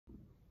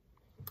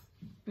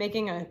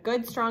making a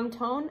good strong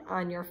tone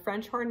on your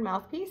French horn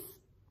mouthpiece.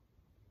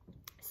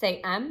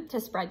 Say M to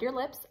spread your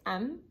lips,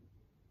 M.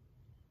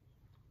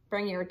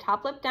 Bring your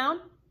top lip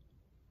down,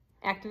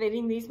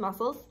 activating these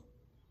muscles.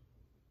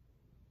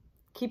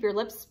 Keep your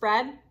lips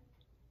spread.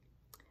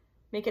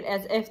 Make it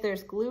as if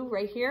there's glue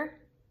right here.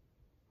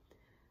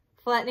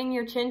 Flattening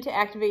your chin to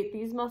activate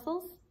these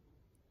muscles.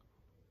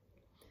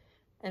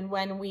 And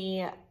when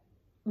we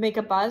make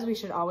a buzz, we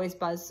should always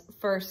buzz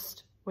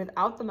first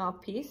without the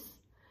mouthpiece.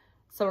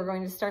 So we're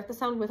going to start the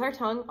sound with our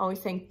tongue,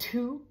 always saying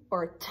tu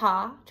or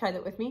ta. Try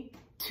that with me.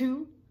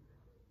 Tu,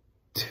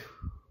 tu,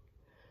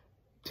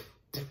 tu,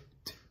 tu,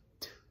 tu,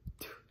 tu,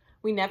 tu.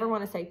 We never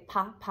want to say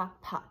pa, pa,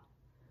 pa.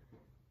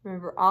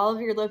 Remember, all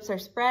of your lips are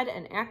spread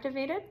and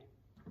activated.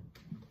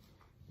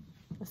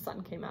 The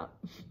sun came out.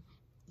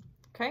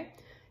 Okay.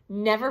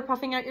 Never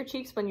puffing out your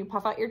cheeks. When you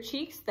puff out your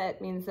cheeks,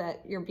 that means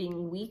that you're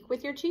being weak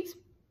with your cheeks.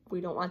 We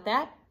don't want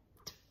that.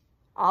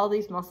 All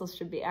these muscles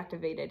should be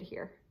activated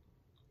here.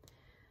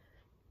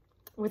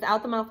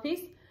 Without the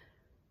mouthpiece,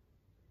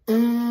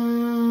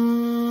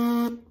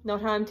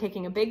 note how I'm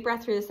taking a big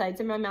breath through the sides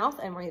of my mouth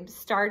and we're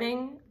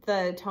starting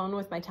the tone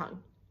with my tongue.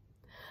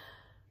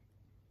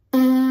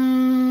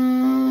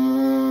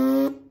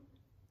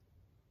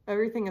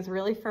 Everything is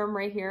really firm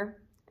right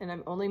here, and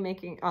I'm only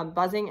making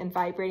buzzing and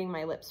vibrating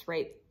my lips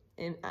right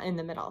in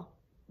the middle.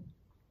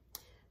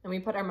 And we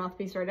put our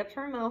mouthpiece right up to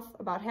our mouth,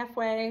 about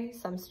halfway.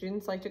 Some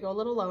students like to go a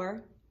little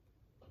lower.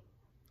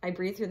 I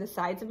breathe through the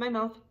sides of my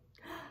mouth.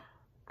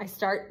 I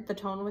start the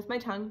tone with my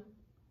tongue.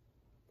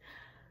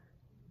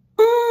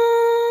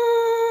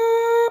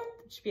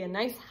 It should be a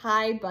nice,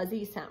 high,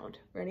 buzzy sound.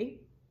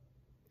 Ready?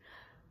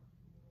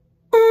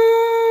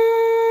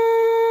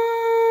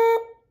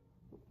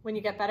 When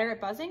you get better at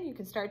buzzing, you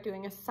can start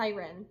doing a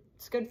siren.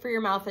 It's good for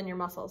your mouth and your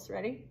muscles.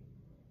 Ready?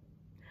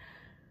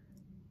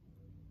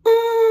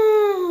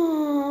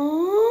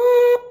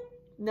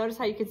 Notice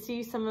how you can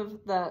see some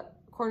of the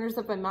corners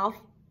of my mouth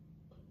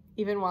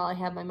even while I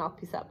have my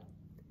mouthpiece up.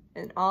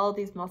 And all of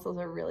these muscles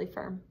are really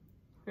firm.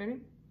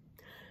 Ready?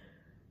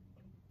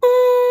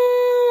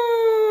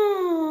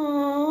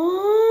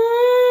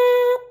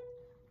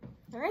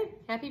 All right,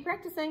 happy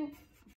practicing.